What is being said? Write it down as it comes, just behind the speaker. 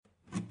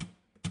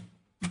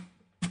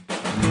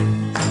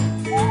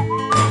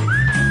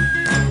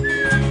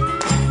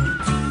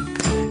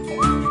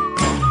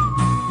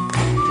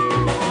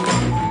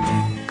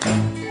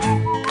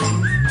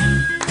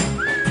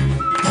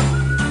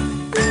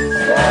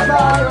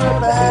by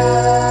your back.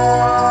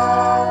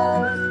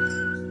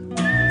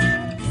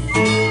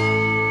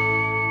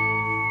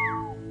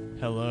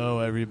 Hello,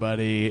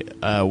 everybody.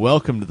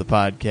 Welcome to the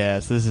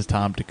podcast. This is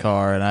Tom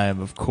Takar, and I am,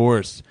 of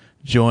course,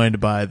 joined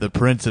by the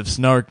Prince of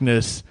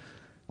Snarkness,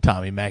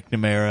 Tommy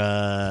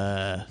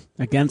McNamara.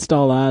 Against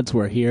all odds,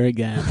 we're here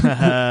again.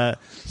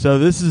 So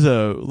this is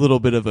a little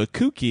bit of a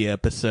kooky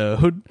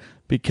episode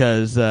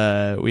because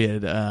we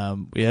had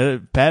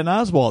Patton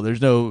Oswalt.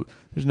 There's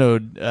no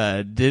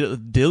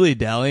dilly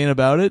dallying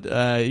about it.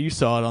 You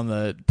saw it on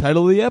the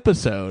title of the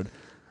episode.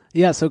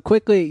 Yeah, so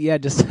quickly, quick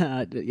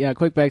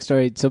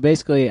backstory. So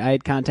basically, I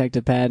had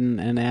contacted Patton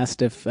and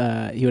asked if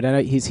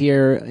he's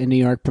here in New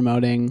York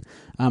promoting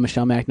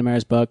Michelle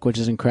McNamara's book, which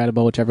is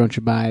incredible, which everyone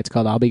should buy. It's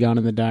called I'll Be Gone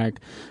in the Dark.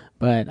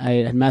 But I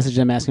had messaged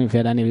him asking if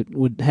he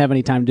would have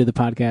any time to do the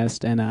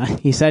podcast, and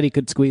he said he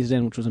could squeeze it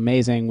in, which was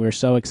amazing. We were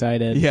so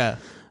excited. Yeah.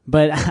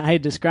 But I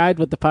described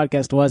what the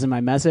podcast was in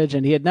my message,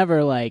 and he had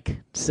never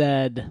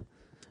said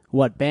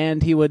what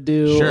band he would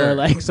do,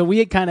 sure. or so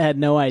we kind of had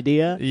no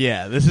idea.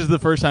 Yeah, this is the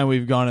first time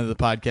we've gone into the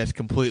podcast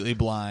completely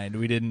blind.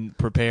 We didn't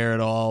prepare at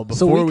all before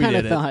so we did kind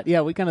of thought,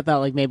 yeah, we kind of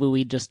thought maybe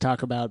we'd just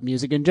talk about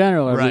music in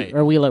general, or right.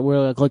 we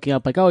were looking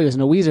up he was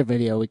in a Weezer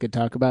video, we could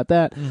talk about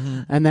that,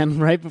 and then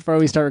right before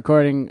we start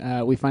recording,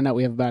 we find out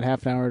we have about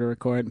half an hour to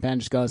record, and Pan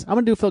just goes, "I'm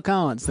gonna do Phil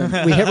Collins."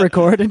 Then we hit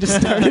record and just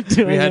started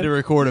doing it. We had to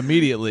record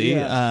immediately,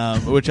 yeah.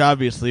 Which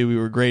obviously we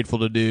were grateful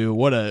to do.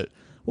 What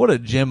a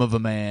gem of a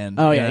man.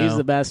 Oh, yeah, he's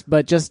the best.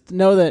 But just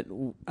know that...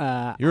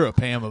 you're a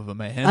Pam of a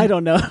man. I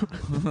don't know.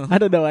 I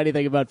don't know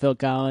anything about Phil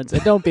Collins.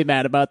 And don't be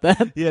mad about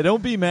that. Yeah,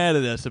 don't be mad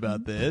at us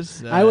about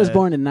this. I was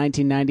born in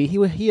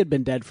 1990. He had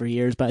been dead for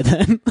years by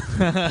then.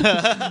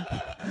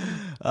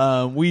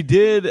 We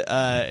did,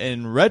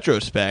 in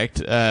retrospect,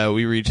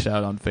 we reached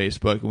out on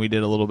Facebook and we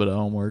did a little bit of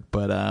homework.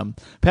 But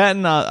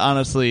Patton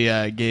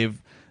honestly gave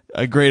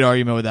a great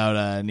argument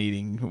without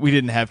needing. We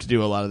didn't have to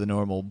do a lot of the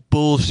normal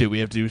bullshit we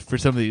have to do for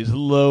some of these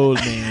low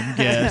name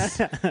guests.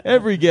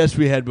 Every guest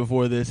we had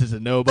before this is a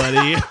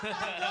nobody.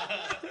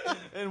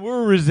 And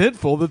we're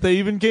resentful that they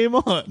even came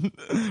on.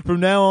 From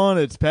now on,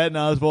 it's Patton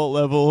Oswalt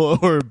level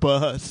or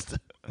bust.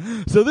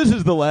 So this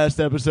is the last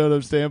episode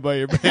of Stand By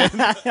Your Band.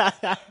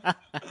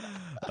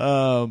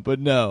 But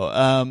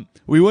no,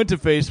 we went to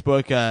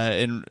Facebook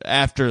and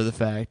after the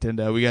fact,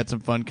 and we got some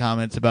fun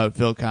comments about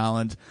Phil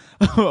Collins.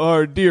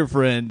 Our dear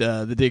friend,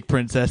 the Dick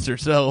Princess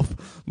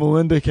herself,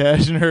 Melinda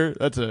Cashner.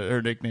 That's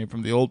her nickname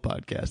from the old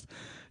podcast.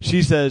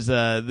 She says,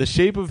 the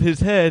shape of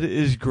his head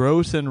is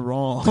gross and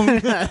wrong.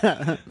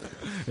 And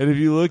if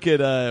you look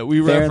at, we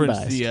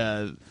referenced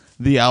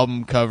the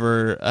album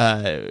cover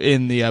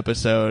in the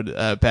episode.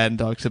 Patton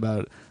talks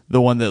about the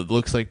one that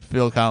looks like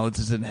Phil Collins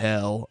is in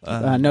hell.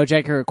 No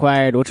Jacket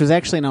Required, which was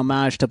actually an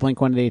homage to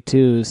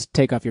Blink-182's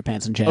Take Off Your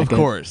Pants and Jacket. Of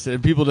course.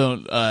 And people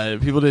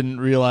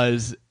didn't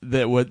realize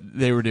that what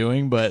they were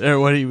doing, or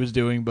what he was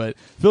doing, but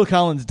Phil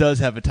Collins does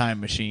have a time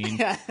machine.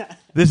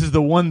 This is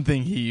the one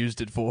thing he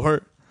used it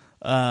for.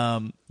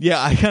 Yeah,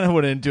 I kind of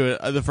went into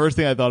it. The first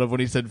thing I thought of when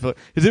he said Phil,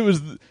 because it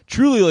was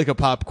truly like a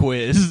pop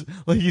quiz.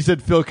 Like he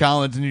said Phil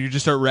Collins, and you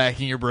just start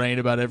racking your brain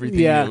about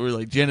everything. Yeah. We're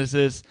like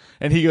Genesis,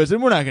 and he goes,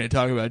 and we're not going to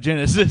talk about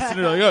Genesis. And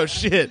you're like, oh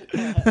shit.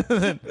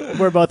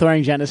 We're both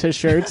wearing Genesis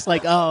shirts.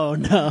 Oh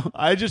no.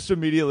 I just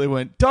immediately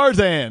went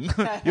Tarzan.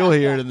 You'll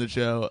hear it in the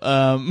show.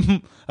 I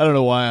don't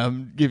know why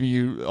I'm giving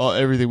you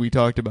everything we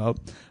talked about.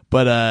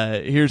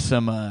 But here's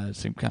some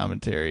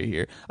commentary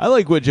here. I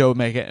like what Joe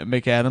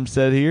McAdams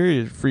said here.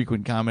 He's a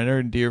frequent commenter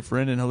and dear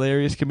friend and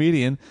hilarious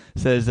comedian.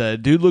 Says,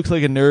 dude looks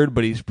like a nerd,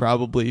 but he's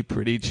probably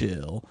pretty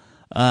chill.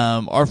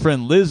 Our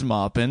friend Liz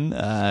Maupin,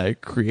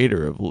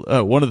 creator of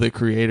one of the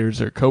creators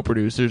or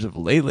co-producers of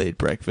Late Late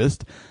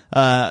Breakfast,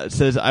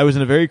 says, I was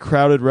in a very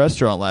crowded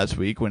restaurant last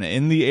week when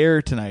In the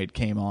Air Tonight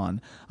came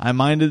on. I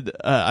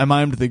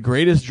mimed the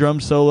greatest drum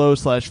solo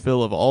 /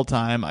 fill of all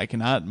time. I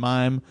cannot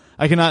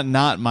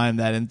not mime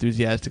that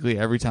enthusiastically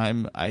every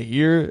time I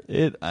hear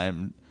it.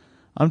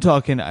 I'm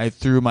talking, I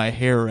threw my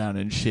hair around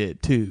and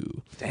shit,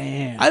 too.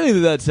 Damn. I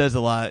think that says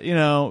a lot,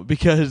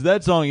 because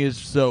that song is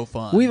so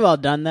fun. We've all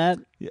done that.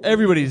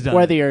 Everybody's done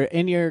whether it. You're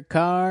in your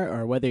car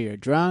or whether you're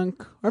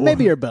drunk or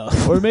maybe you're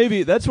both. Or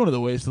maybe that's one of the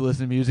ways to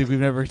listen to music we've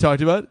never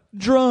talked about.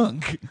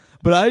 Drunk.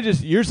 But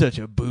you're such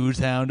a booze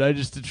hound. I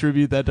just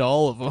attribute that to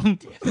all of them.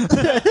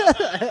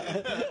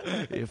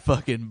 You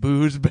fucking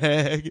booze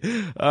bag.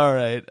 All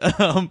right.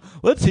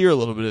 Let's hear a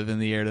little bit of In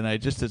the Air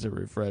Tonight, just as a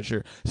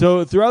refresher.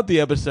 So throughout the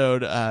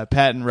episode,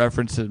 Patton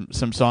referenced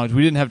some songs.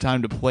 We didn't have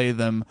time to play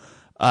them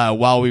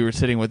while we were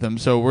sitting with them.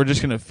 So we're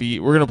just gonna play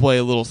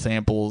little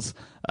samples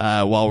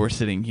while we're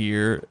sitting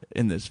here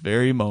in this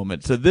very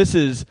moment. So this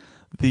is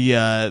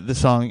the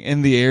song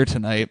In the Air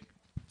Tonight,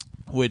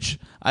 which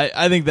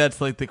I think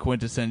that's like the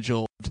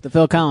quintessential. The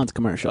Phil Collins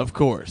commercial. Of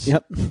course.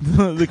 Yep.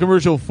 The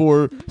commercial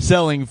for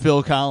selling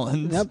Phil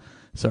Collins. Yep.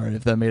 Sorry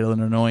if that made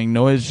an annoying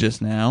noise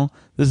just now.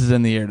 This is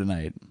In the Air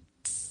Tonight.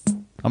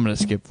 I'm going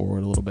to skip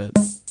forward a little bit.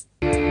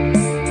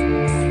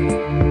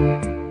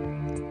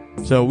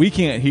 So we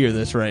can't hear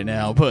this right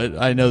now, but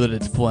I know that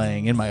it's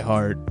playing in my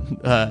heart.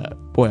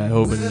 Boy, I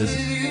hope it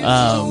is.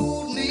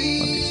 Let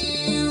me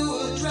see.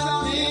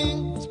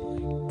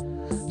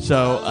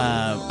 So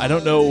I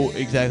don't know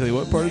exactly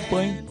what part it's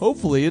playing.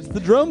 Hopefully it's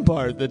the drum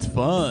part that's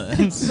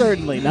fun.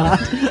 Certainly not.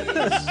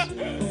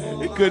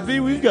 It could be.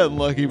 We've gotten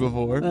lucky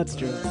before. That's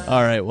true.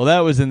 All right. Well, that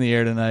was In the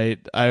Air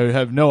Tonight. I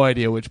have no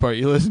idea which part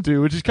you listened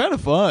to, which is kind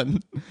of fun.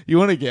 You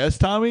want to guess,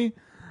 Tommy?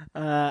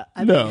 I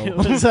No. think it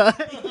was,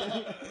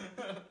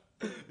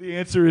 The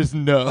answer is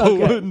no.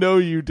 Okay. No,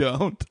 you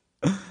don't.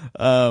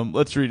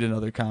 Let's read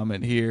another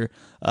comment here.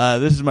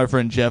 This is my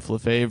friend Jeff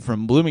Lefebvre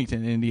from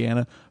Bloomington,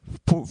 Indiana,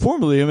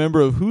 formerly a member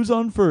of Who's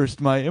on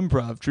First, my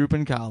improv troupe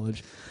in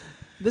college.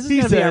 this is He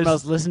going to be our says-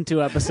 most listened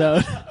to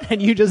episode,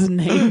 and you just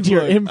named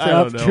your Look, improv I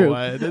don't know troupe.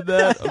 why I did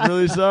that. I'm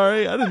really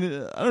sorry. I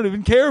don't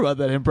even care about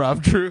that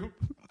improv troupe.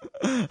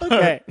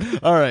 Okay.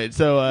 All right.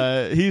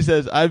 So he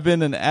says, I've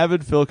been an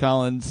avid Phil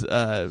Collins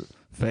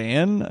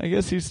fan, I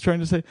guess he's trying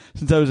to say,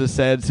 since I was a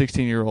sad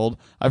 16-year-old.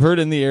 I've heard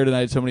In the Air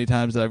Tonight so many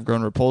times that I've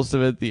grown repulsed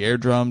of it. The air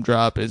drum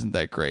drop isn't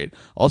that great.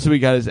 Also, he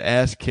got his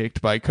ass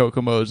kicked by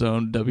Kokomo's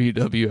own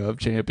WWF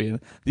champion,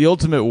 the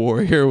Ultimate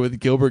Warrior, with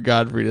Gilbert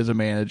Gottfried as a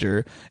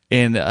manager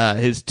in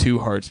his Two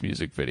Hearts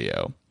music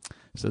video.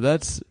 So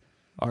that's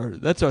our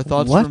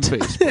thoughts What? from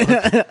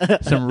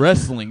Facebook. Some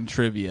wrestling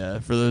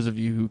trivia for those of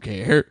you who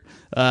care.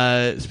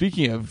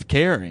 Speaking of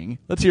caring,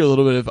 let's hear a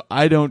little bit of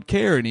I Don't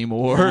Care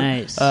Anymore,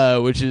 Nice.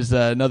 which is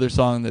another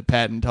song that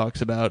Patton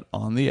talks about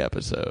on the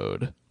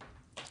episode.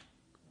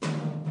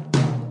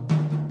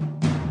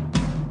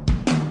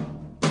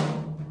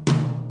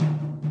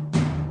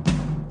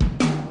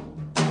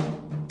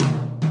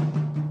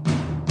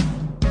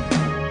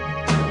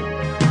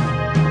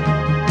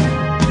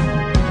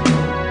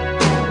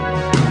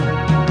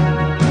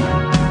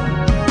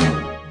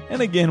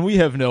 And again, we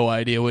have no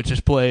idea which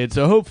is played,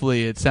 so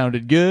hopefully it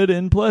sounded good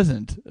and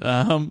pleasant.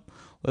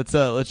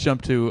 Let's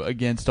jump to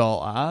Against All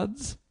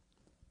Odds.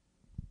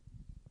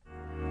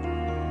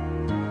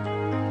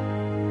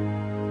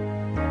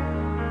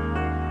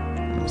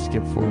 I'm gonna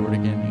skip forward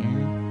again here.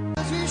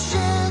 You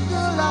shed the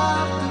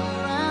laughter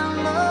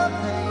and the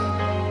pain,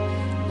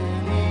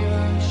 and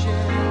even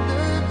shed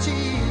the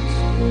tears.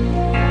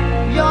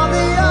 You're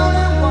the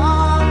only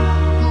one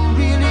who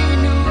really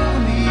knew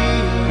me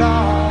at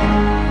all.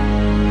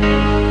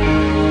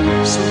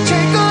 So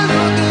take a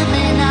look at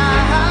me now.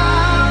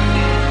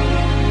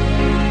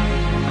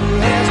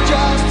 There's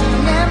just an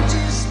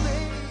empty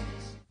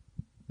space.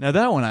 Now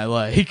that one I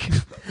like.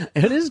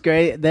 It is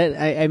great. That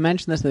I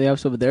mentioned this in the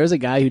episode, but there was a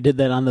guy who did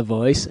that on The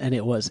Voice, and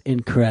it was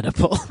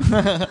incredible.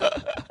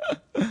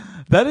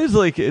 That is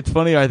like, it's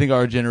funny. I think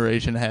our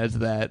generation has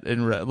that,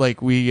 and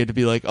like we get to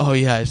be like, oh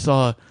yeah, I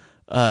saw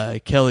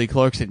Kelly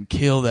Clarkson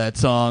kill that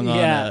song on.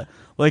 Yeah.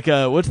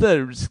 What's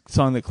that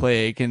song that Clay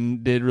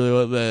Aiken did really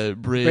well? The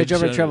Bridge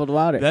Over Troubled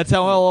Water. That's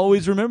how I'll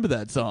always remember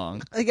that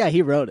song. Yeah,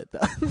 he wrote it,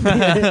 though.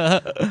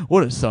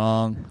 What a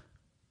song!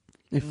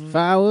 If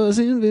I was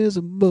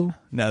invisible.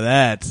 Now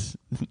that's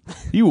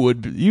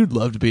you'd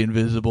love to be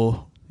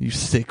invisible. You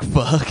sick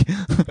fuck.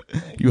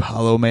 You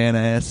hollow man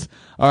ass.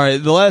 All right,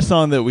 the last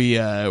song that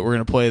we're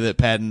gonna play that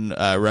Patton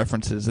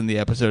references in the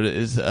episode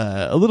is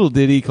a little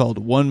ditty called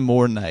 "One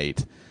More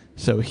Night."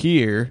 So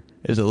here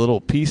is a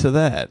little piece of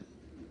that.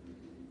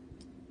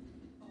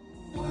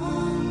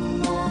 One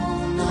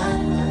more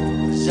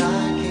night, 'cause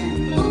I can't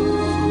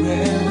move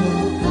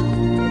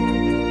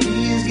forever.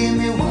 Please give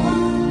me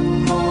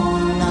one more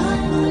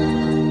night.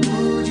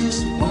 Oh,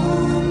 just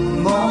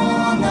one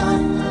more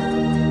night.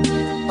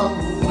 Oh,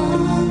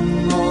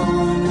 one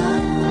more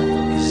night,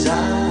 'cause I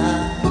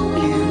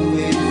can't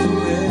wait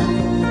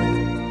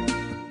forever.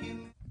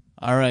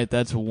 All right,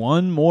 that's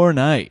One More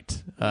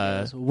Night.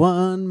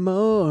 One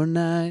more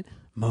night,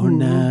 more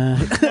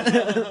night.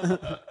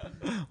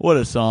 What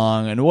a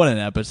song and what an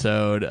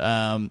episode.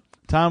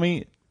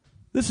 Tommy,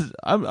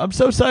 I'm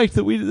so psyched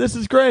that this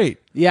is great.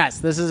 Yes,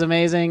 this is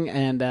amazing.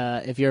 And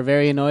if you're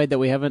very annoyed that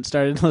we haven't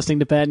started listening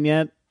to Patton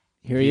yet,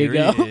 here you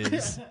go. he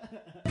is.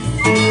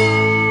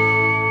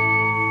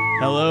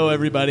 Hello,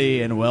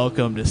 everybody, and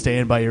welcome to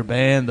Stand By Your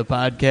Band, the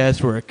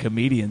podcast where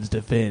comedians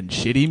defend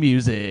shitty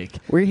music.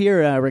 We're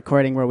here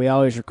recording where we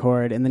always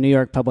record in the New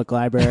York Public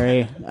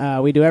Library.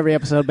 We do every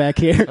episode back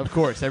here. Of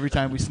course, every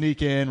time we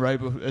sneak in right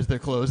as they're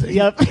closing.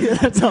 Yep,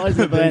 that's always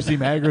the They plan.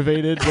 seem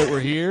aggravated, but we're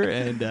here,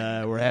 and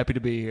we're happy to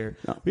be here.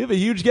 We have a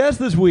huge guest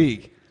this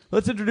week.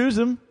 Let's introduce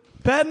him,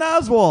 Patton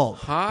Oswalt.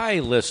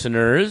 Hi,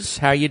 listeners.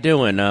 How you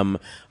doing?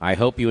 I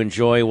hope you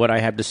enjoy what I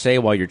have to say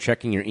while you're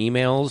checking your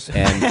emails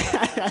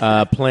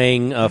and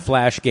playing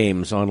flash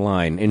games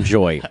online.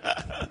 Enjoy.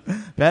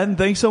 Patton,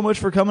 thanks so much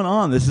for coming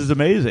on. This is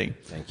amazing.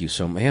 Thank you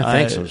so much. Yeah,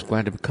 thanks. I was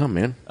glad to come,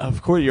 man.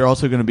 Of course, you're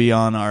also going to be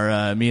on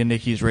our me and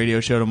Nikki's radio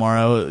show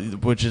tomorrow,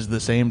 which is the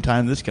same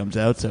time this comes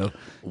out. So,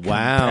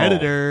 Wow.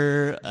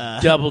 competitor.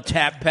 Double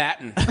tap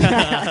Patton.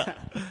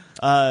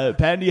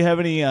 Pat, do you have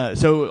any?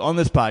 So on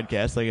this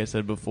podcast, like I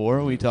said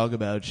before, we talk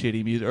about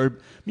shitty music or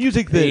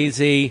music that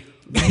Easy.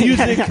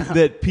 music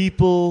that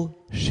people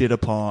shit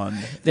upon.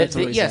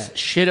 Yes,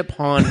 shit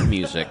upon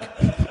music.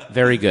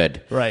 Very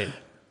good. Right.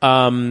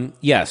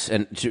 Yes,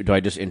 and do I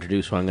just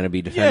introduce who I'm going to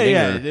be defending?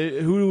 Yeah.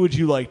 or- Who would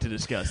you like to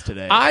discuss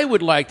today? I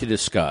would like to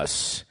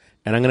discuss,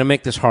 and I'm going to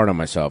make this hard on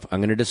myself, I'm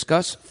going to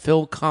discuss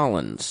Phil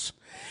Collins.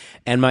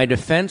 And my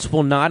defense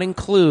will not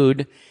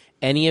include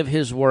any of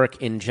his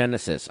work in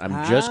Genesis.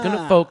 I'm just going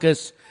to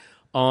focus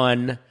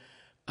on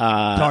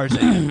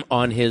Tarzan.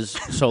 on his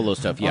solo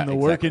stuff. Yeah, on the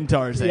exactly. work in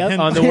Tarzan.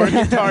 On the work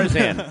in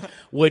Tarzan,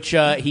 which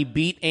he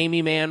beat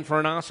Amy Mann for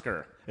an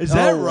Oscar. Is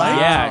that Oh, right? wow.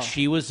 Yeah,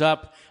 she was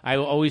up. I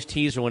always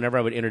tease her whenever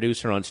I would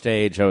introduce her on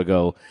stage. I would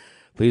go,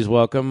 please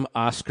welcome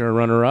Oscar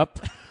runner-up,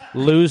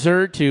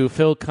 loser to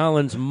Phil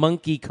Collins'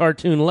 monkey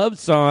cartoon love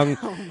song,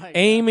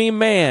 Amy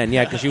Mann.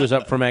 Yeah, because she was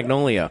up for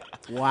Magnolia.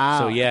 Wow.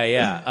 So,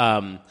 yeah.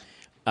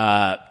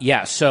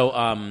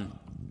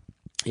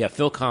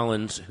 Phil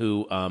Collins,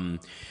 who...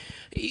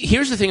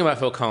 here's the thing about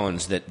Phil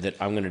Collins that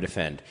I'm going to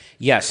defend.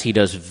 Yes, he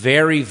does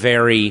very,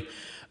 very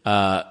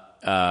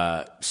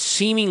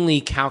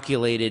seemingly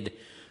calculated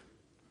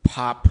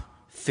pop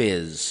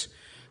fizz.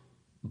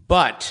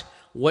 But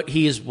what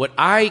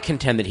I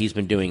contend that he's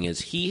been doing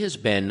is he has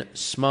been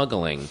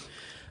smuggling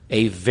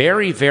a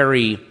very,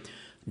 very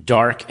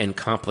dark and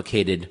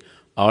complicated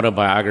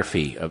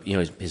autobiography of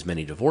his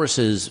many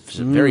divorces,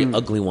 some very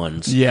ugly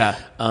ones. Yeah.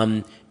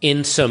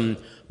 In some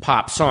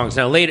pop songs.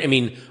 Now later,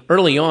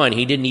 early on,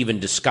 he didn't even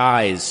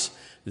disguise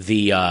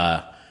the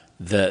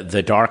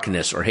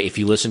darkness. Or hey, if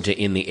you listen to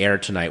 "In the Air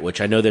Tonight," which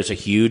I know there's a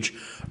huge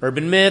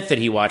urban myth that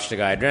he watched a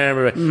guy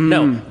drown.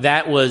 No,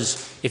 that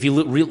was if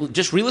you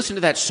just re-listen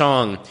to that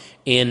song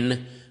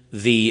in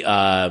the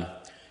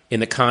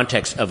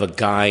context of a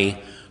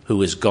guy who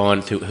has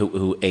gone through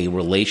who a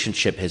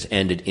relationship has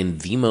ended in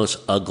the most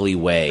ugly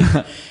way,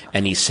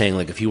 and he's saying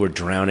like, if you were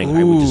drowning,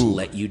 I would just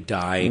let you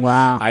die.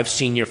 Wow. I've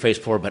seen your face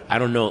before, but I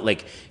don't know.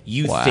 Like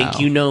you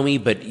think you know me,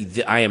 but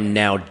I am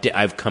now.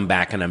 I've come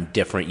back and I'm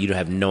different. You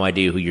have no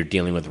idea who you're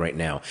dealing with right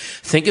now.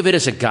 Think of it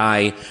as a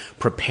guy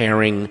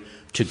preparing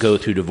to go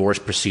through divorce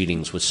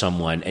proceedings with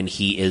someone, and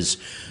he is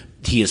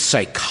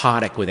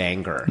psychotic with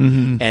anger,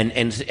 and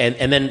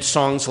then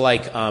songs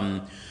like.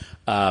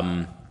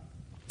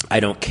 I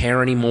Don't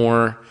Care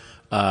Anymore,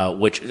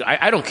 which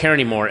I Don't Care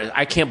Anymore.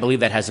 I can't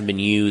believe that hasn't been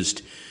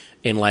used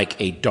in like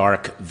a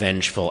dark,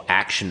 vengeful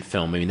action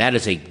film. That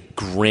is a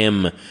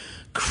grim,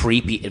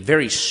 creepy,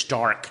 very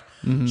stark,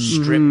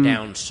 stripped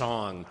down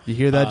song. You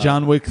hear that,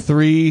 John Wick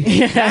 3?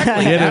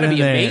 Exactly. Get That'd it in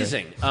be there.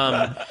 amazing.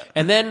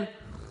 And then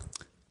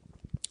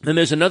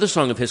there's another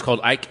song of his called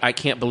I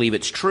Can't Believe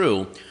It's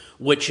True,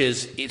 which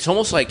is, it's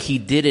almost like he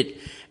did it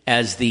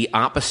as the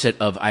opposite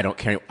of I Don't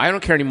Care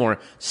Anymore.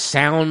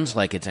 Sounds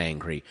like it's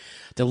angry.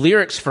 The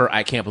lyrics for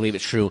I Can't Believe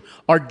It's True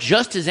are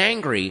just as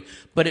angry,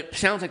 but it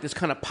sounds like this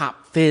kind of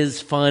pop fizz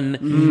fun,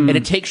 and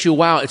it takes you a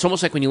while. It's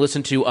almost like when you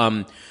listen to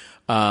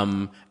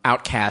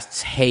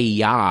Outkast's Hey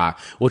Ya,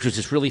 which was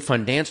this really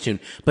fun dance tune,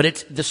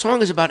 but the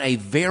song is about a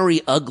very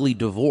ugly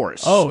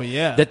divorce. Oh,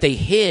 yeah. That they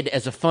hid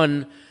as a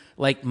fun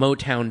like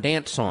Motown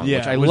dance song, Yeah.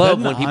 which I Was love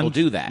that when an people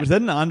do that. Was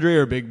that an Andre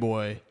or Big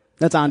Boy?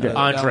 That's Andre.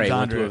 Andre That was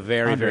went through a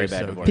very, very Andre's bad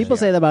so divorce. People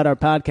say that about our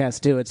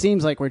podcast too. It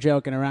seems like we're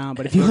joking around,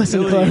 but if you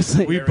listen Really,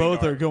 closely, we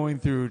both are going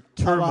through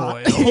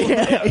turmoil.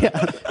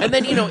 And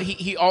then,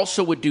 he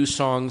also would do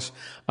songs.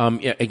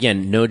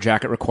 Again, No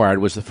Jacket Required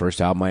was the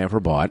first album I ever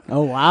bought.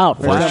 oh wow,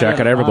 First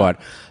jacket I ever Wow.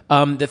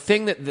 bought. The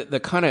thing that the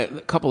kind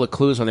of couple of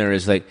clues on there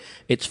is like,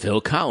 it's Phil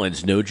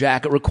Collins, No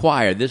Jacket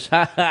Required. This,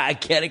 I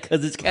get it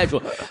because it's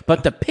casual.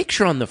 But the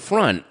picture on the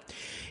front,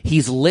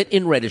 he's lit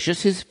in red. It's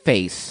just his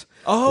face.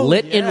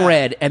 Lit in yeah.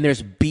 red, and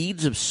there's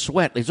beads of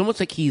sweat. It's almost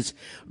like he's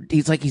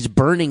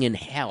burning in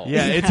hell.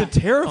 Yeah, it's a on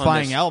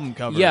terrifying this. album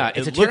cover. Yeah,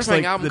 it's It a looks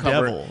terrifying like album the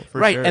cover, devil, for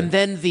right? sure. And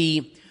then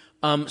the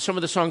some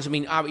of the songs.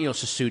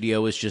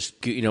 Susudio is just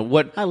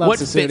what I love what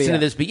fits Susudio. into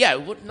this. But yeah,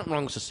 nothing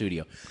wrong with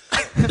Susudio.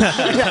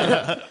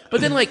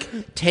 But then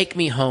like Take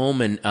Me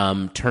Home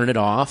and Turn It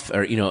Off,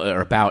 or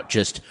are about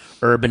just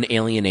urban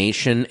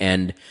alienation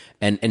and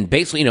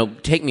basically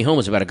Take Me Home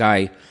is about a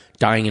guy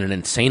dying in an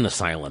insane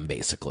asylum,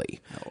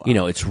 basically.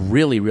 It's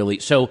really, really...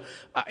 So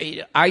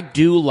I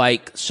do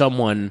like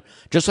someone,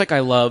 just like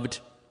I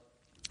loved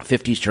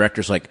 50s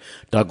directors like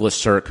Douglas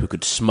Sirk, who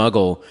could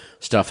smuggle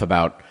stuff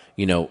about,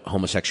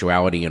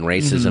 homosexuality and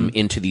racism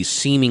into these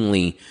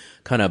seemingly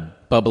kind of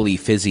bubbly,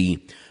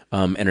 fizzy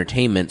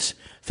entertainments.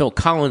 Phil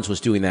Collins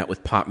was doing that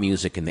with pop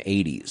music in the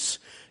 80s,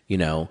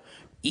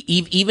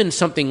 even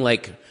something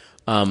like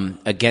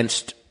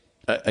Against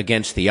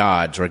the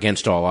Odds or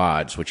Against All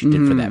Odds, which he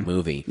did for that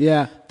movie.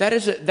 Yeah. That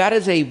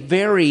is a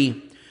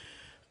very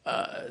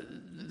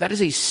that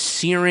is a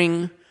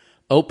searing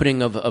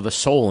opening of a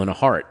soul and a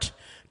heart,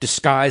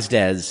 disguised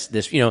as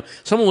this.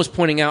 Someone was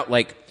pointing out,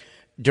 like,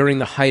 during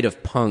the height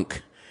of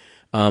punk,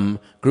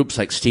 groups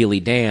like Steely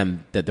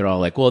Dan, that they're all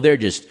like, well, they're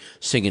just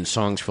singing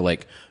songs for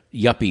like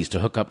yuppies to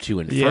hook up to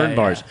in Yeah, fern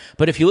bars. yeah.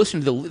 But if you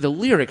listen to the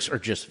lyrics are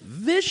just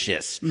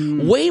vicious,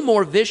 way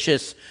more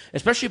vicious,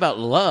 especially about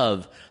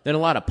love, than a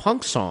lot of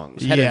punk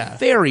songs. Had Yeah. a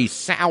very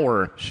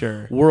sour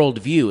Sure.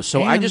 worldview.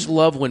 So I And- just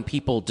love when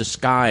people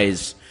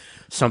disguise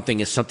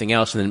something as something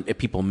else and then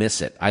people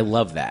miss it. I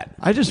love that.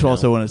 I just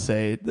also want to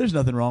say there's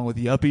nothing wrong with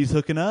yuppies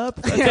hooking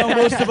up. That's how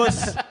most of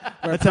us.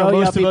 That's how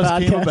most of pro-yuppie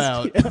us came podcast.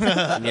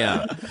 about.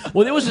 Yeah.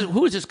 Well, there was who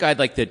was this guy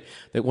like that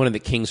one of the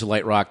kings of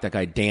light rock, that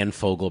guy Dan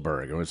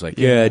Fogelberg. It was like,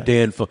 yeah,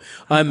 Dan.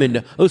 I'm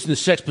in. Listen to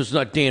Sex Pistols,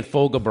 not Dan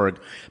Fogelberg.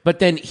 But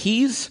then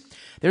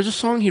there's a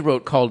song he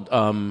wrote called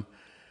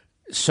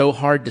 "So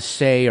Hard to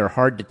Say" or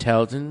 "Hard to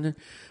Tell."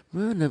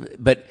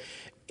 But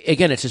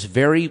again, it's this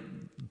very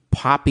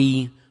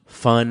poppy,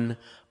 fun,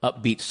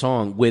 upbeat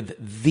song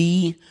with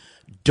the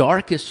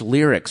darkest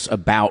lyrics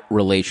about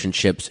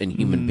relationships and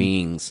human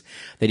beings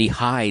that he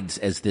hides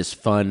as this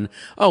fun,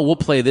 we'll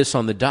play this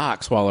on the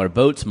docks while our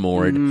boat's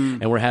moored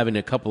and we're having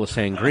a couple of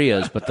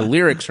sangrias. But the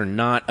lyrics are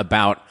not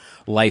about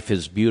life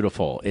is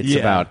beautiful. It's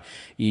about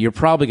you're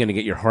probably going to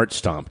get your heart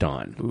stomped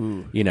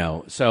on. You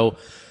know, so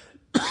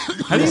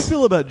How do you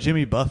feel about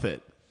Jimmy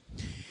Buffett?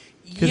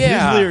 Because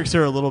his lyrics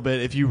are a little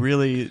bit, if you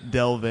really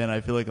delve in,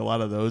 I feel like a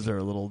lot of those are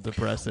a little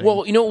depressing.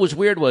 Well, you know what was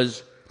weird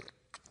was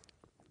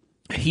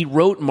he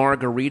wrote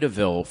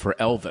Margaritaville for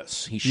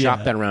Elvis. He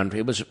shopped that around.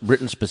 It was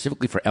written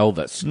specifically for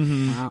Elvis.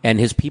 And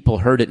his people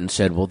heard it and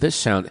said, well, this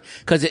sounds...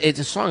 Because it's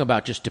a song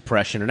about just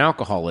depression and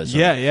alcoholism.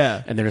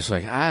 Yeah. And they're just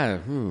like, I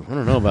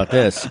don't know about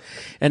this.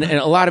 and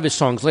a lot of his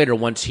songs later,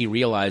 once he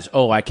realized,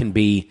 I can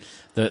be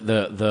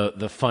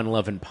the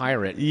fun-loving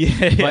pirate.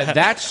 Yeah. But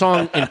that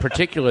song in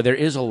particular, there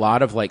is a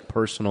lot of like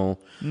personal...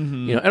 You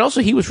know, and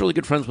also he was really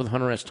good friends with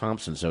Hunter S.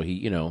 Thompson, so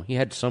he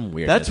had some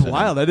weirdness. That's in him.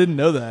 wild. I didn't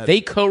know that. They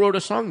co-wrote a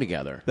song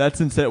together.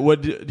 That's insane.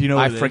 What do you know?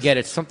 What I it is? forget.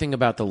 It's something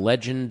about the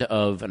legend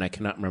of, and I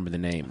cannot remember the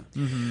name.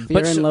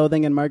 Fear and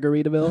Loathing in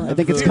Margaritaville, I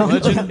think it's The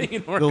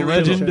called.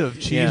 legend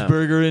of Yeah.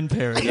 Cheeseburger in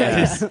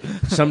Paradise.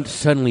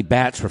 Suddenly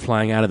bats were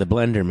flying out of the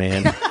blender,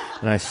 man,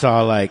 and I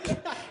saw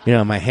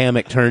my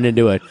hammock turned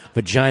into a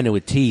vagina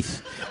with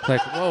teeth. It's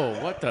like,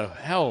 whoa, what the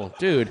hell,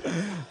 dude?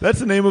 That's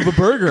the name of a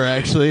burger,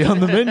 actually, on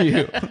the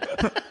menu.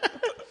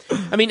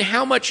 I mean,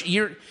 how much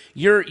your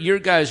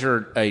guys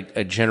are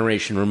a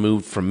generation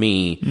removed from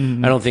me.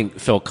 I don't think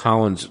Phil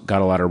Collins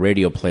got a lot of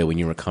radio play when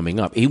you were coming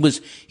up. He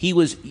was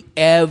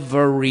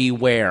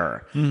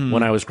everywhere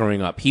when I was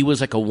growing up. He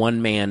was like a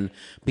one-man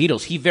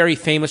Beatles. He very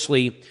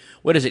famously,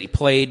 he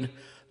played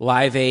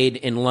Live Aid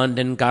in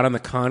London, got on the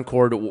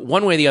Concorde.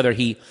 One way or the other,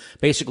 he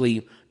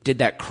basically did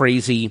that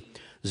crazy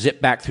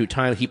zip back through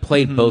time. He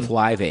played both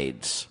Live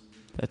Aids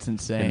That's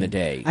insane. in the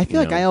day. I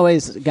feel like I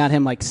always got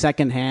him like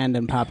secondhand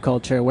in pop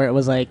culture, where it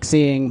was like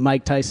seeing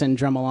Mike Tyson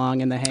drum along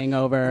in The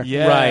Hangover,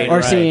 Yeah. Right.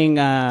 or seeing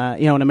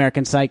in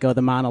American Psycho,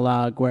 the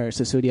monologue where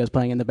Susudio's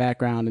playing in the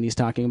background and he's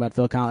talking about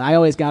Phil Collins. I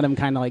always got him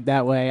kind of like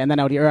that way, and then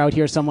I would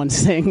hear someone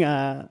sing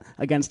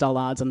 "Against All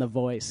Odds" on The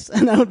Voice,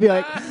 and I would be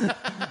like,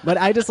 but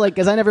I just like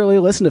because I never really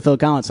listened to Phil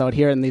Collins, so I would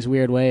hear it in these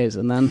weird ways,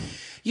 and then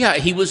Yeah,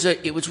 it was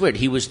weird.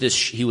 He was a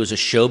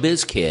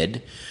showbiz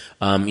kid.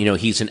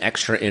 He's an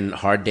extra in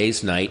Hard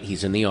Day's Night.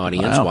 He's in the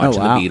audience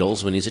watching the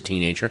Beatles when he's a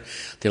teenager.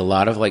 Did a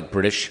lot of like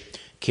British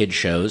kid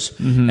shows,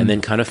 and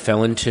then kind of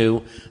fell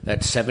into that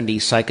 70s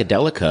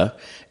psychedelica,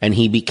 and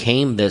he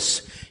became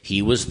this.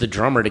 He was the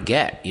drummer to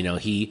get.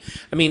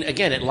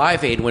 Again, at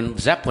Live Aid when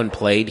Zeppelin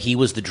played, he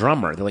was the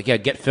drummer. They're like, yeah,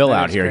 get Phil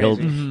out here.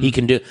 He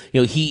can do.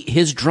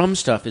 His drum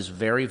stuff is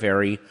very,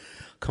 very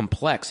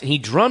complex, and he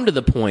drummed to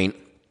the point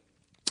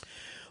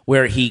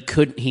where he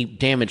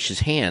damaged his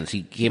hands.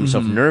 He gave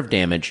himself nerve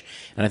damage,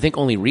 and I think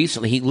only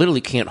recently he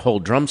literally can't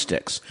hold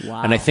drumsticks.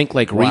 Wow. And I think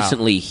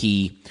recently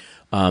he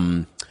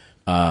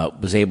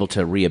was able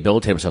to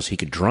rehabilitate himself so he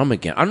could drum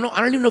again. I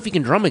don't even know if he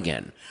can drum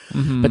again.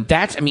 But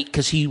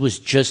because he was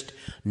just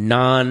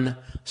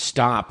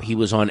non-stop. He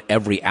was on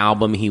every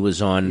album. He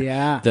was on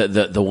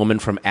the woman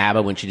from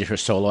ABBA when she did her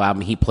solo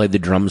album. He played the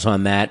drums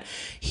on that.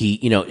 She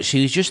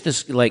was just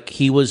this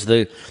he was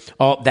the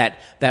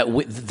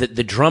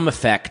drum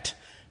effect.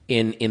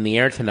 In the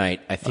Air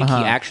Tonight, I think he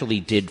actually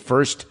did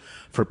first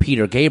for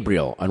Peter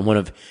Gabriel on one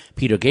of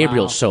Peter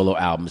Gabriel's solo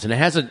albums. And it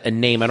has a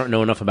name. I don't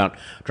know enough about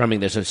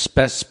drumming. There's a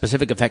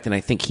specific effect, and I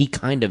think he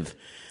kind of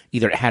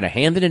either had a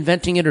hand in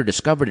inventing it or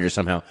discovered it or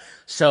somehow.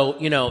 So,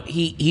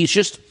 he's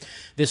just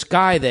this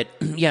guy that,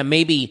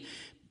 maybe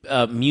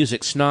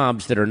music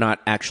snobs that are not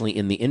actually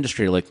in the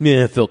industry are like,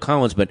 Phil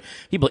Collins, but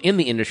people in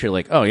the industry are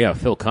like, oh, yeah,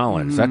 Phil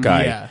Collins, that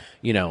guy. Yeah.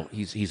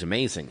 He's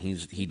amazing.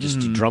 He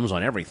drums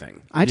on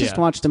everything. I just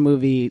watched a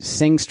movie,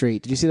 Sing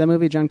Street. Did you see that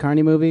movie, John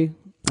Carney movie?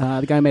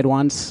 The guy who made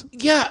Once.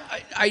 Yeah,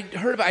 I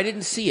heard about it. I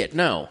didn't see it,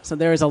 no. So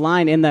there is a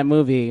line in that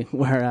movie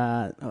where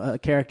a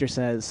character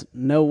says,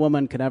 "No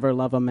woman could ever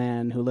love a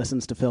man who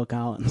listens to Phil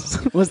Collins."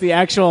 Was the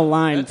actual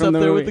line That's from up the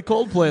there movie. with the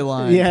Coldplay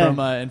line Yeah. from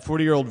in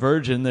 40-Year-Old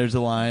Virgin. There's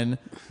a line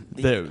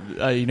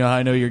You know,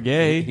 I know you're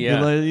gay.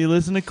 Yeah. You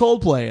listen to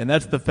Coldplay, and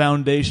that's the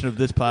foundation of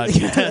this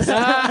podcast.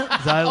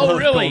 I love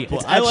really? Coldplay.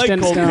 It's I like etched in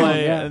Coldplay, stone,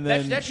 yeah. and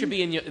then That should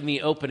be in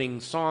the opening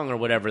song or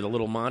whatever, the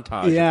little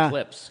montage Yeah. of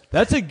clips.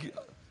 that's a.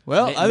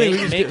 Well, I think we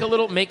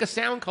just Make a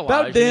sound collage.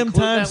 about and damn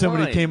include time that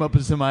somebody line. came up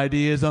with some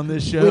ideas on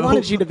this show. We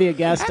wanted you to be a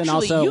guest and Actually,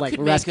 also you like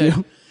could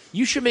rescue.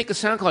 You should make a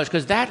sound collage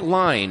because that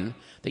line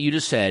that you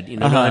just said, you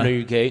know, Uh-huh. I know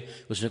you're gay,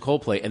 was Nicole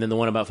Play, and then the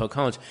one about Phil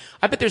Collins.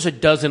 I bet there's a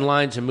dozen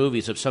lines in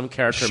movies of some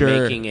character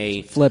Sure. making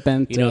a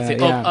Flippant, you know,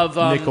 yeah. of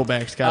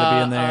Nickelback's gotta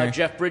be in there.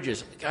 Jeff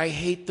Bridges. I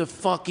hate the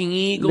fucking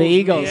Eagles. The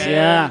Eagles,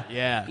 man.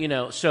 Yeah. You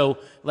know, so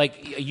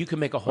like you can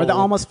make a whole. Or the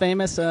almost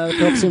famous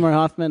Philip Seymour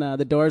Hoffman,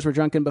 The Doors Were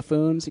Drunken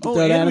Buffoons. You can Oh,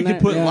 throw that and we in there.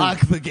 could put Yeah. Lock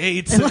the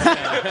Gates.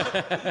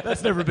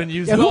 That's never been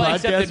used in the Well, podcast.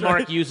 except that Mark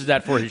right? uses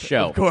that for his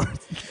show. Of course.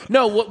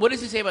 No, what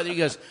does he say about that? He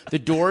goes, the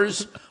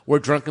Doors were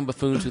drunken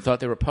buffoons who thought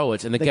they were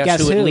poets, and the Guess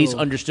Guess Who at Who. least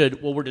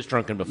understood, well, we're just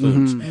drunken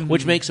buffoons,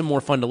 which makes them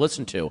more fun to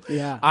listen to.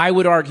 Yeah. I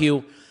would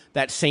argue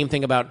that same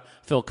thing about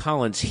Phil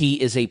Collins.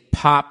 He is a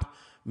pop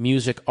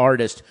music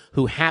artist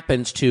who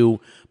happens to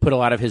put a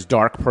lot of his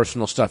dark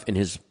personal stuff in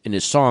his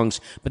songs,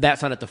 but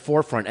that's not at the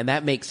forefront, and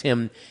that makes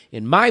him,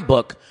 in my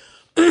book,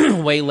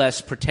 way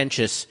less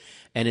pretentious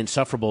and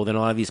insufferable than a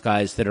lot of these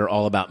guys that are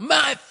all about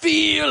my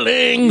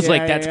feelings. Yeah,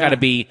 like that's yeah. got to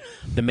be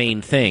the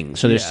main thing.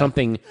 So there's Yeah.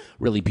 something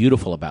really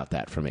beautiful about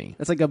that for me.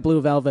 It's like a Blue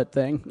Velvet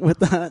thing with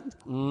the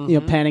you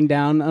know panning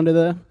down under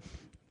the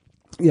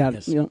you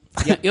know.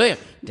 Yeah.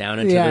 Down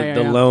into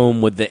the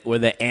loam with where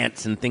the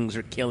ants and things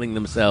are killing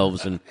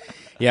themselves, and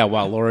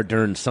while Laura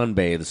Dern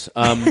sunbathes.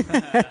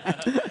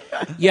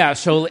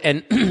 So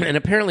and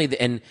apparently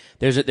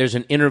there's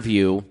an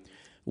interview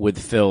with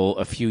Phil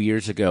a few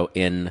years ago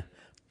in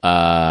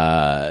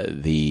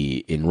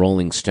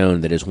Rolling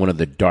Stone that is one of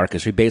the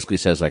darkest. He basically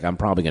says like, I'm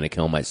probably going to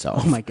kill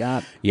myself. Oh my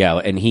God. Yeah,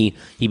 and he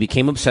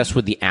became obsessed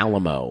with the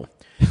Alamo.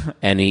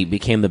 And he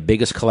became the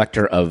biggest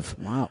collector of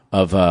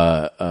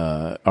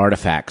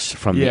artifacts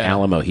from the Yeah.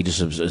 Alamo. He just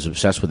is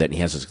obsessed with it, and he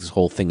has this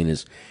whole thing in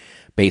his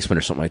basement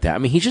or something like that. I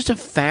mean, he's just a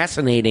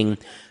fascinating,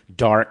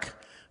 dark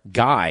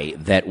guy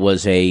that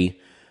was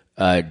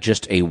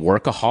just a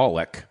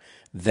workaholic.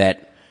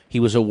 That he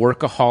was a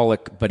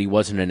workaholic, but he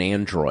wasn't an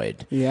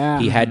android. Yeah.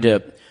 He had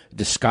to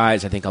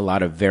disguise, I think, a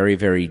lot of very,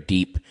 very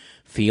deep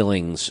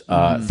feelings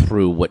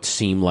through what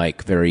seemed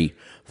like very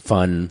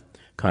fun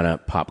kind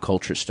of pop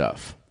culture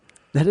stuff.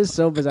 That is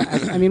so bizarre.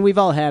 I mean, we've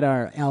all had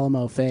our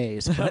Alamo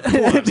phase, but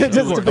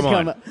Come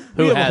on.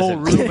 We Who have a whole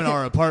hasn't? room in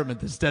our apartment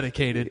that's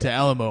dedicated to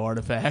Alamo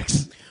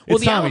artifacts. Well,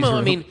 It's the Tommy's Alamo, I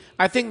room. mean,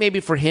 I think maybe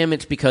for him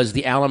it's because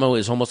the Alamo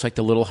is almost like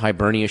the little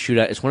Hibernia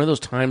shootout. It's one of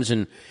those times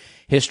in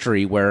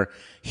history where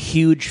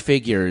huge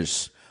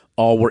figures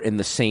all were in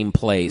the same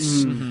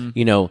place. Mm-hmm.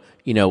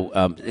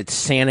 It's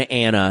Santa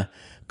Anna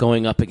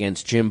going up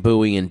against Jim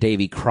Bowie and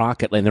Davy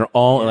Crockett, and they're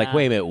all like,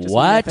 wait a minute, Just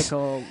what?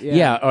 mythical,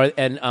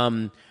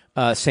 yeah.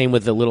 Same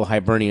with the little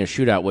Hibernia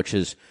shootout, which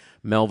is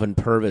Melvin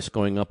Purvis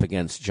going up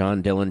against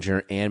John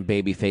Dillinger and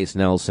Babyface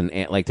Nelson,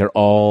 and like they're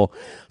all.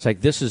 It's like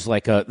this is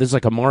like a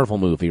Marvel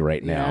movie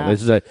right now. Yeah.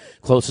 This is the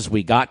closest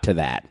we got to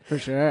that. for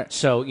sure.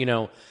 So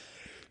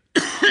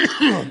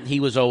he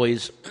was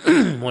always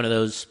one of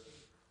those.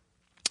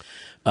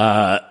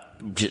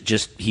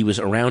 He was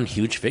around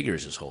huge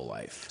figures his whole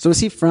life. So is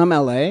he from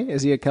L.A.?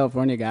 Is he a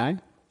California guy?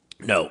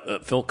 No,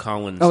 Phil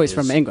Collins. Oh, he's is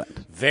from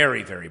England.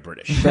 Very, very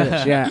British.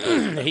 British, yeah.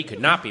 He could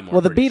not be more.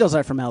 Well, the British. Beatles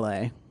are from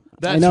L.A.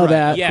 That's I know right.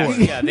 that. Yeah,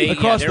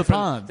 Across they're the from-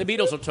 pond. The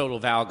Beatles are total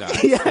Val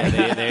guys.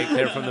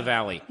 They're from the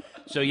Valley.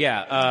 So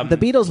The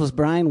Beatles was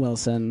Brian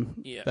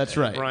Wilson. That's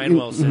right. Brian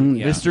Wilson,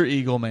 yeah. Mr.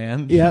 Eagle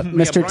Man. Yep,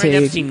 Mr. Brian T.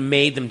 Epstein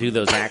made them do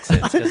those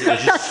accents because it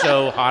was just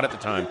so hot at the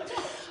time.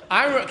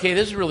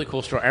 This is a really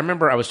cool story. I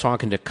remember I was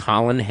talking to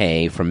Colin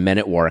Hay from Men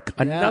at Work,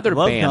 another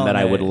love band Colin that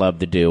I would Hay. love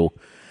to do.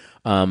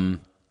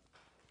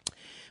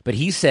 But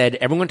he said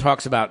everyone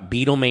talks about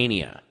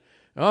Beatlemania.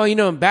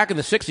 Oh, back in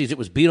the '60s it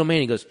was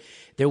Beatlemania. He goes,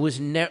 it was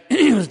not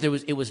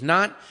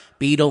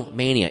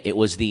Beatlemania. It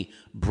was the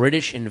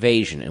British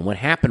invasion. And what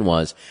happened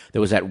was there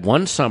was that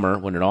one summer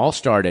when it all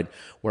started,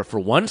 where for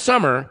one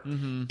summer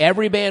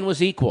every band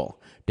was equal.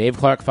 Dave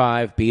Clark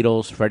 5,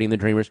 Beatles, Freddie and the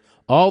Dreamers,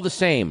 all the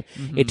same.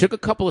 It took a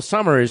couple of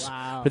summers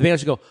for the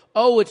bands to go,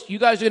 it's you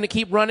guys are going to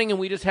keep running and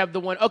we just have the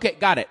one. Okay,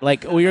 got it.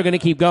 Like, you're going to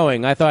keep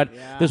going. I thought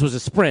this was a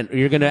sprint. Or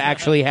you're going to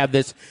actually have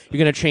this. You're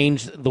going to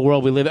change the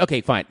world we live in.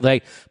 Okay, fine.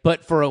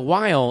 But for a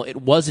while, it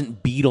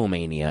wasn't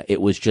Beatlemania. It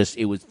was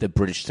the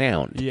British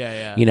sound.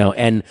 Yeah.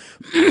 And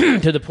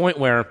to the point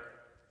where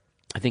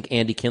I think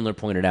Andy Kindler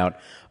pointed out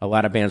a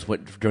lot of bands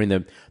went during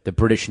the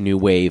British New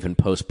Wave and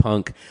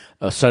post-punk.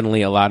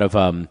 Suddenly, a lot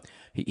of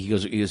he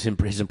goes his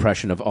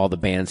impression of all the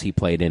bands he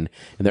played in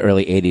the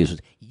early '80s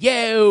was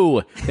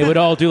 "Yo." They would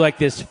all do like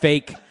this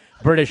fake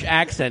British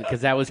accent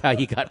because that was how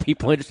he got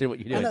people interested in what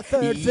you're doing. And a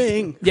third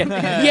thing.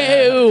 Yeah,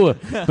 you.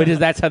 But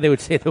that's how they would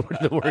say the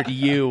word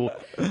 "you."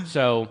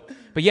 So,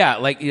 but yeah,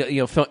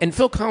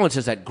 Phil Collins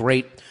has that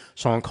great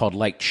song called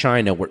 "Like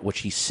China," which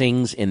he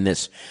sings in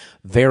this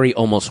very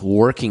almost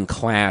working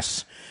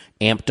class,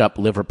 amped up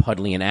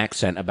Liverpudlian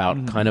accent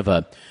about kind of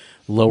a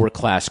lower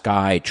class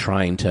guy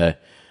trying to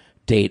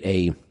date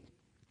a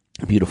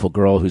beautiful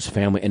girl whose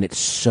family, and it's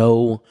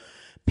so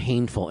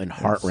painful and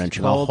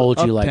heart-wrenching. I'll hold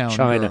you like Uptown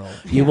China. Girl.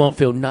 You won't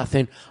feel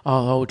nothing.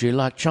 I'll hold you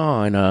like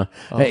China.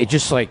 It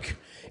just like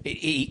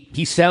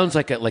he sounds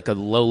like a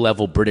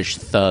low-level British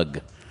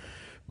thug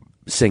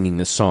singing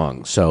this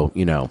song. So,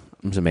 you know,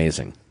 it was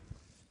amazing.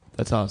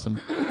 That's awesome.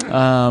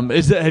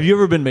 Have you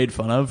ever been made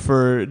fun of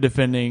for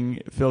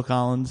defending Phil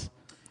Collins?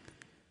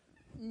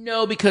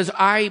 No, because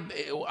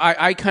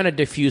I kind of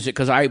diffuse it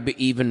because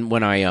even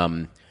when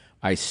I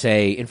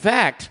say, in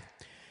fact,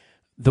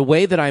 the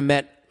way that I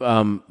met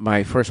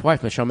my first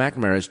wife, Michelle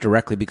McNamara, is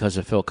directly because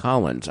of Phil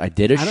Collins. I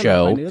did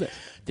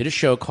a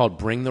show called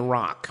Bring the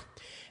Rock.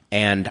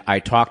 And I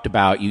talked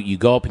about you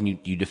go up and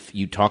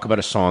you talk about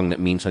a song that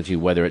means something to you,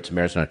 whether it's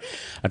American or not.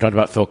 I talked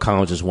about Phil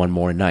Collins' One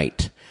More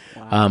Night,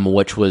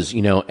 which was,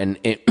 you know, and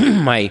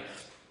my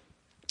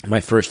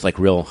first like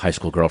real high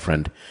school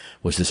girlfriend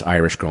was this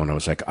Irish girl, and I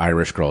was like,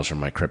 Irish girls are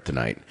my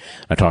kryptonite.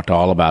 I talked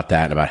all about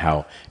that and about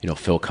how, you know,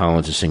 Phil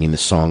Collins is singing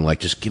this song like,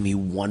 just give me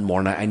one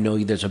more night. I know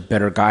there's a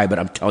better guy, but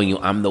I'm telling you,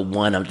 I'm the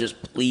one. I'm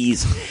just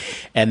please.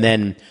 And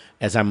then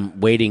as I'm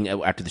waiting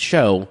after the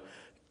show,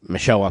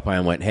 Michelle walked by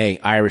and went, hey,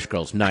 Irish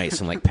girl's nice,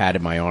 and like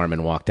patted my arm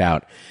and walked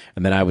out.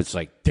 And then I was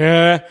like,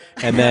 duh.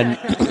 And then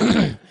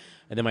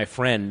and then my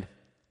friend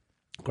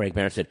Greg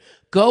Barrett said,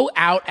 go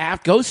out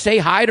after, go say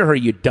hi to her,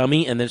 you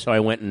dummy. And then so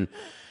I went and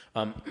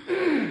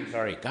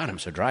sorry, God, I'm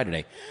so dry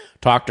today.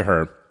 Talked to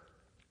her.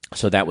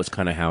 So that was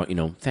kind of how, you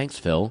know, thanks,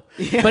 Phil.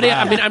 Yeah. But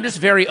I mean, I'm just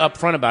very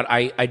upfront about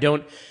it.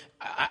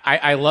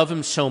 I love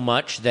him so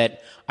much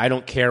that I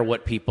don't care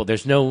what people,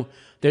 there's no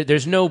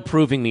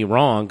proving me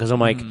wrong, because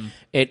I'm like,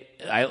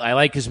 I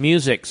like his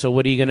music, so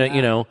what are you gonna,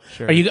 you know,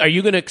 sure. are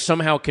you gonna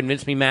somehow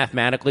convince me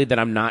mathematically that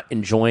I'm not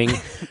enjoying,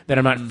 that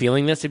I'm not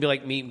feeling this? It'd be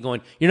like me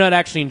going, you're not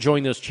actually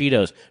enjoying those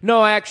Cheetos.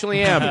 No, I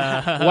actually am.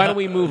 Why don't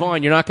we move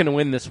on? You're not gonna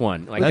win this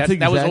one. Like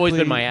that was always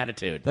been my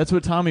attitude. That's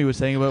what Tommy was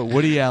saying about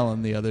Woody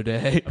Allen the other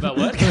day. About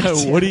what?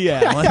 Woody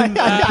Allen.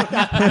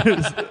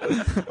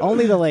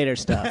 Only the later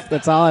stuff.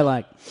 That's all I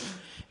like.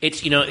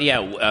 It's, you know,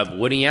 yeah,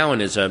 Woody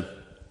Allen is he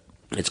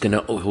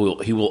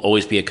will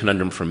always be a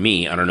conundrum for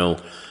me. I don't know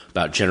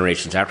about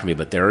generations after me,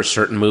 but there are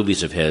certain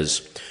movies of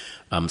his,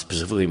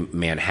 specifically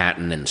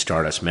Manhattan and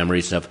Stardust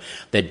Memories and stuff,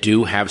 that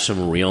do have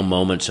some real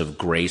moments of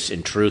grace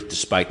and truth,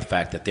 despite the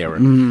fact that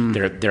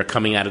they're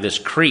coming out of this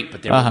creep.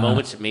 But there were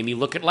moments that made me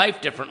look at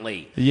life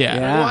differently.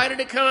 Yeah. Why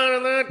did it come out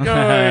of that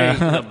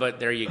guy?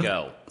 But there you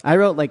go. I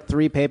wrote like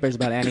 3 papers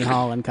about Annie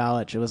Hall in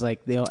college. It was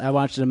like I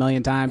watched it a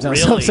million times. I was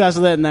so Really? obsessed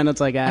with it, and then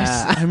it's like,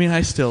 I mean,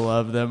 I still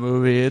love that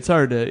movie. It's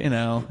hard to, you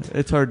know,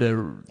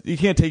 you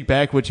can't take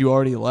back what you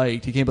already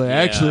liked. You can't be like,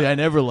 actually, I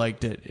never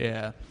liked it.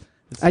 Yeah.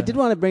 I did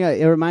want to bring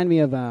it reminded me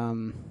of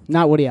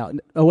not Woody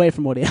Allen, away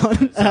from Woody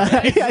Allen.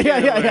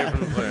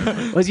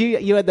 Yeah. Was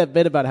you had that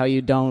bit about how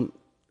you don't,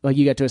 like,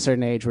 you get to a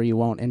certain age where you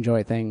won't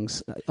enjoy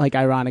things, like,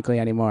 ironically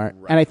anymore.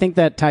 Right. And I think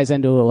that ties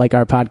into, like,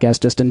 our podcast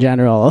just in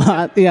general a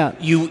lot. Yeah.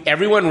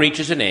 Everyone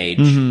reaches an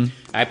age.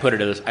 I put it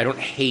as, I don't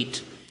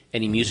hate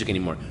any music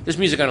anymore. There's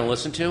music I don't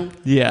listen to.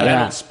 Yeah. But I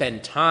don't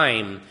spend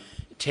time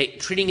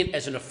treating it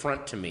as an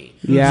affront to me.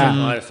 Yeah.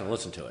 So I just don't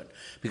listen to it.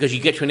 Because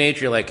you get to an age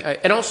where you're like,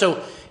 and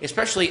also,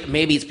 especially,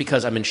 maybe it's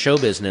because I'm in show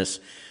business,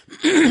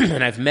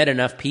 and I've met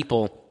enough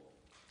people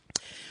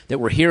that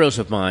were heroes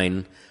of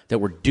mine that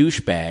were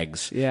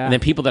douchebags, and then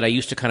people that I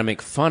used to kind of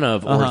make fun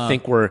of or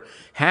think were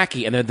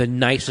hacky, and they're the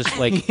nicest,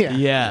 like,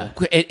 Yeah.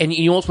 And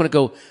you almost want to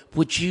go,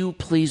 would you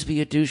please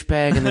be a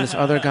douchebag, and then this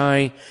other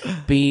guy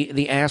be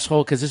the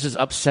asshole, because this is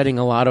upsetting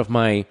a lot of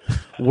my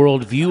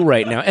worldview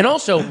right now. And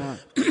also,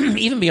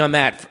 even beyond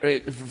that,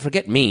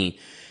 forget me.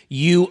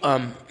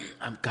 I'm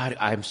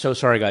so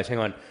sorry, guys. Hang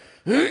on.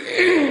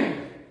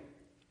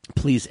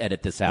 Please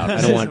edit this out.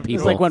 I don't want people.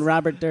 It's like when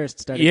Robert Durst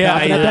started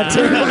coughing at that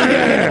too.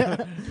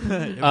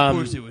 Of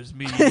course it was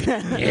me.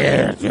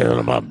 Yeah,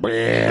 fill my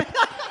breath.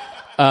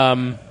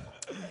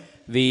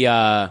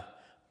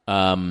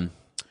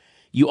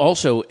 You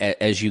also,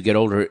 as you get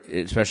older,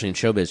 especially in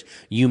showbiz,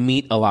 you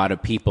meet a lot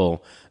of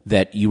people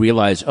that you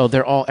realize,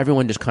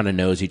 everyone just kind of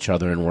knows each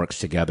other and works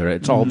together.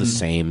 It's all the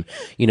same.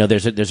 You know,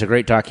 there's a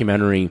great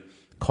documentary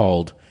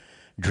called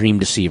Dream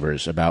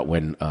Deceivers about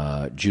when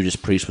Judas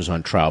Priest was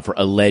on trial for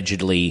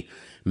allegedly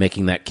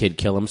making that kid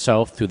kill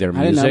himself through their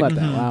music. I didn't know about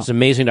that. Wow. It's an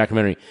amazing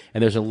documentary.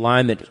 And there's a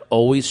line that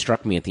always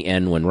struck me at the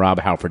end when Rob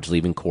Halford's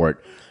leaving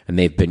court, and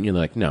they've been, you know,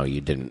 like, no,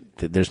 you didn't.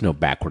 There's no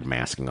backward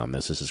masking on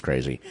this. This is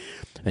crazy.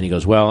 And he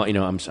goes, well, you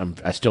know,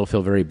 I still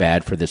feel very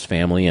bad for this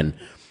family, and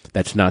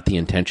that's not the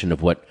intention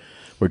of what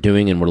we're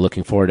doing, and we're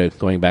looking forward to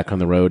going back on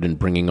the road and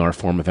bringing our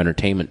form of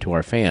entertainment to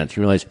our fans.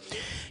 You realize,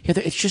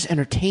 it's just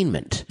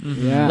entertainment.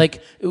 Yeah.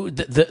 Like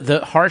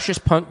the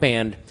harshest punk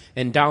band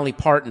and Dolly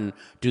Parton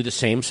do the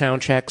same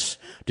sound checks,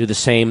 do the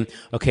same.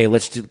 Okay,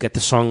 let's get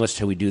the song list.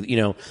 How we do, you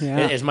know,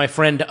 as my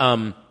friend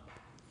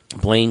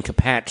Blaine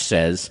Capatch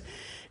says,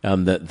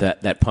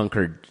 that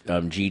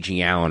punker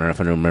G.G. Allen, or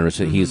if I don't remember,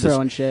 so he's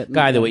this shit.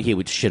 guy the way he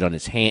would shit on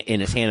his hand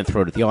and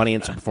throw it at the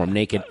audience and perform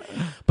naked.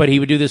 But he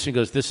would do this and he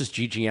goes, "This is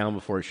G.G. Allen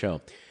before a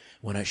show."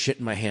 when I shit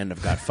in my hand,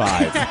 I've got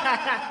 5.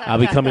 I'll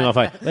be coming off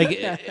like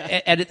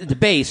at the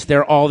base. There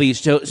are all these.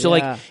 So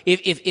like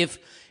if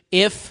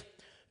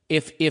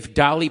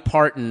Dolly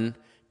Parton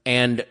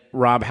and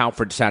Rob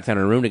Halford sat down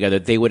in a room together,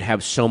 they would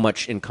have so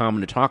much in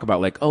common to talk about.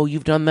 Like, oh,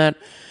 you've done that.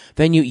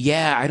 Then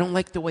I don't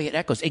like the way it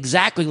echoes.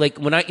 Exactly. Like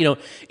when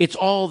it's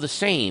all the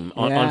same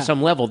on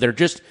some level. They're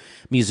just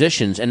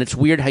musicians, and it's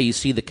weird how you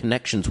see the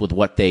connections with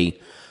what they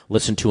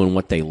listen to and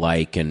what they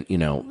like, and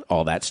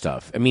all that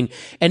stuff. I mean,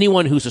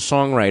 anyone who's a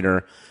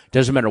songwriter,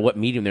 doesn't matter what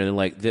medium they're in,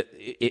 like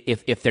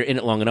if they're in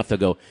it long enough, they'll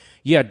go,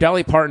 yeah,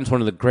 Dolly Parton's one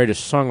of the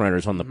greatest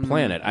songwriters on the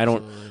planet. I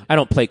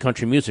don't play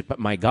country music, but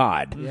my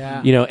God,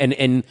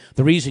 and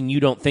the reason you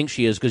don't think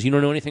she is because you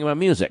don't know anything about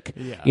music.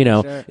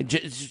 Sure.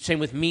 Same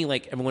with me.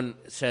 Like everyone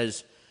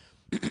says,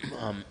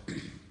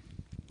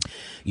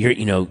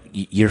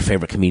 your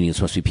favorite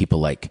comedians must be people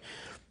like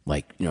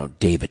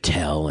Dave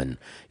Attell and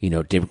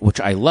which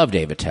I love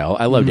Dave Attell.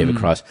 I love David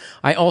Cross.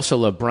 I also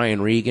love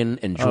Brian Regan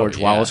and George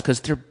Wallace because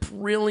they're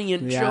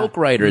brilliant joke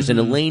writers, and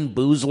Elaine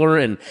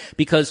Boozler, and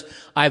because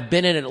I've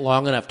been in it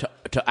long enough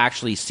to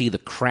actually see the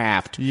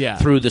craft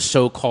through the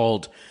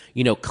so-called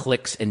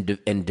cliques and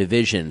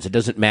divisions. It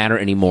doesn't matter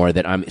anymore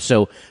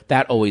so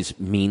that always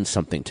means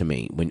something to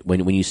me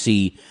when you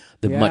see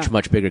the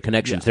much bigger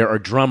connections. There are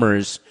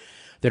drummers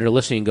that are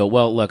listening and go,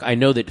 well, look, I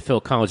know that Phil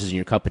Collins isn't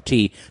your cup of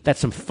tea. That's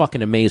some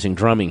fucking amazing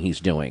drumming he's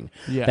doing.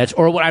 Yeah.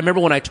 Or what I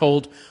remember when I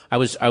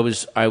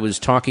was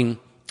talking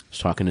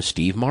to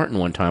Steve Martin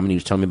one time, and he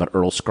was telling me about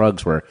Earl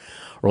Scruggs, where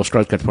Earl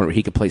Scruggs got to the point where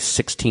he could play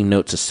 16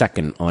 notes a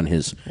second on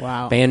his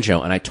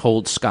banjo. And I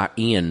told Scott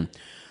Ian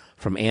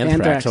from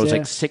Anthrax, I was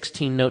like,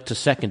 16 notes a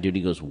second, dude.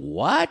 He goes,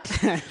 what?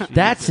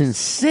 That's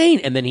insane.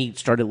 And then he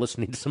started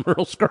listening to some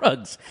Earl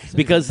Scruggs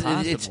because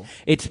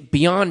it's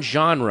beyond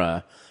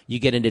genre. You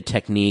get into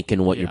technique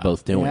and what you're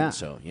both doing. Yeah.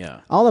 So,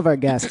 all of our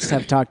guests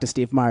have talked to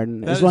Steve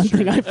Martin. Is one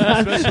thing I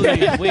found.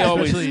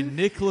 Especially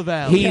Nick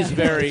LaValle. He's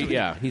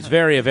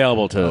very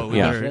available to. We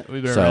better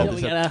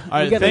all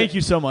right, thank you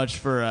so much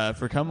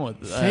for coming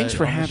with. Thanks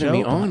for having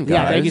me on, guys.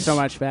 Yeah, thank you so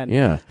much, Ben.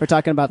 Yeah, for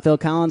talking about Phil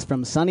Collins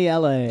from sunny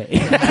LA.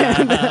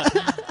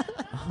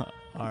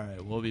 All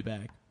right, we'll be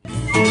back.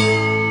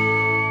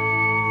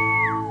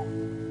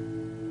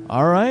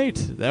 All right,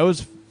 that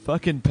was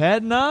fucking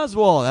Patton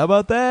Oswalt. How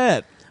about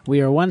that?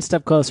 We are one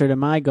step closer to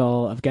my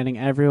goal of getting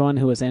everyone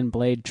who was in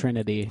Blade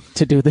Trinity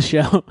to do the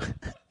show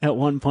at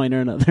one point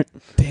or another.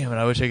 Damn it,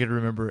 I wish I could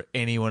remember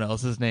anyone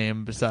else's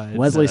name besides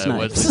Wesley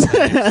Snipes.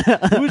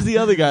 Who was the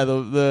other guy,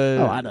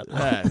 though? I don't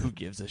know. Who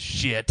gives a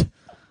shit?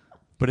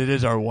 But it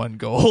is our one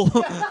goal.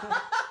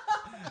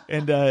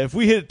 And if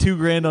we hit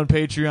 $2,000 on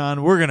Patreon,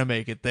 we're gonna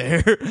make it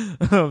there.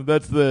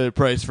 That's the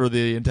price for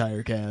the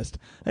entire cast.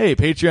 Hey,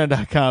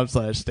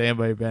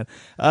 patreon.com/standbyband.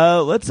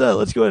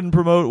 Let's go ahead and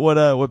promote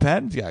what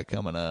Patton's got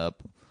coming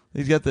up.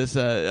 He's got this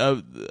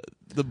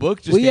the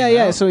book just came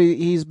out. So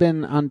he's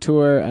been on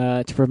tour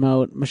to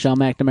promote Michelle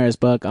McNamara's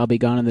book, I'll Be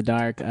Gone in the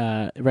Dark.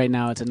 Right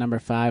now it's at number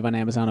 5 on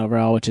Amazon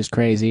overall, which is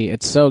crazy.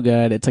 It's so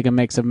good. It's like a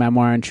mix of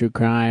memoir and true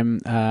crime.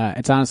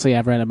 It's honestly,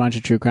 I've read a bunch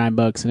of true crime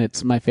books, and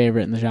it's my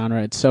favorite in the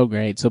genre. It's so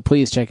great. So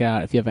please check it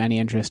out if you have any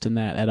interest in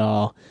that at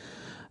all.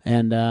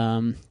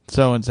 And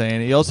so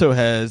insane. He also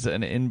has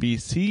an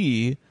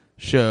NBC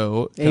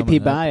show,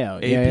 AP Bio.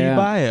 AP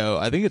Bio.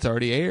 I think it's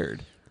already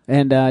aired.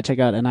 And check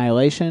out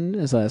Annihilation,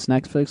 his last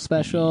Netflix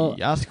special.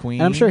 Yes, Queen.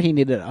 And I'm sure he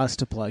needed us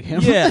to plug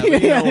him. Yeah,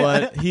 but you know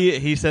what?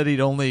 He said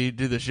he'd only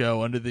do the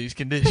show under these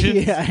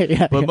conditions.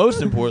 But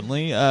most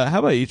importantly, how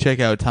about you check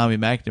out Tommy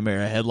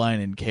McNamara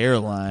headline in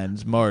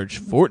Caroline's March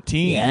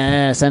 14th.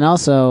 Yes, and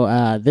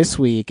also this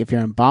week, if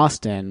you're in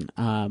Boston,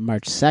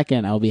 March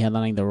 2nd, I'll be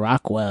headlining the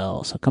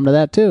Rockwell. So come to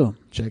that too.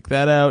 Check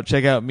that out.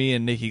 Check out me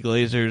and Nikki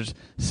Glazer's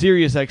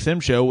Sirius XM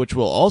show, which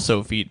will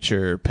also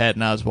feature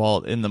Patton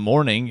Oswalt in the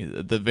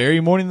morning, the very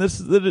morning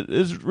this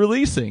is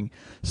releasing.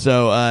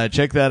 So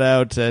check that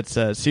out. That's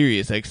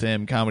Sirius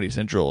XM Comedy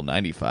Central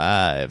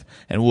 95.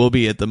 And we'll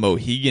be at the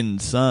Mohegan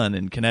Sun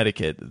in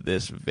Connecticut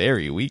this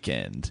very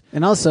weekend.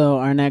 And also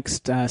our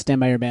next Stand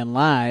By Your Band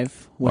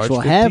Live, which March will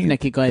 15th. have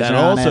Nikki Glazer That'll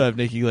on also it. have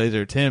Nikki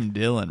Glazer, Tim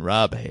Dillon,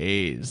 Rob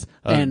Hayes.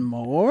 And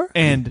more?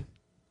 And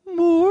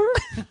more?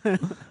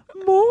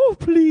 More,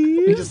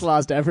 please. We just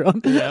lost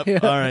everyone. Yep. Yeah.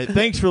 All right.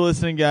 Thanks for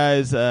listening,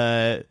 guys.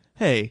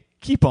 Hey,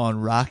 keep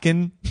on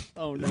rocking.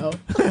 Oh, no.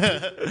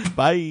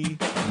 Bye.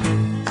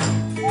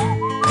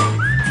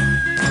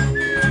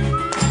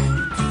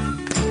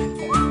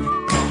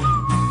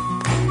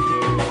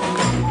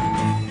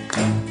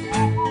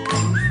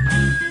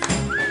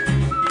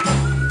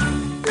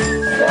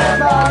 Stand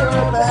by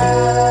your band.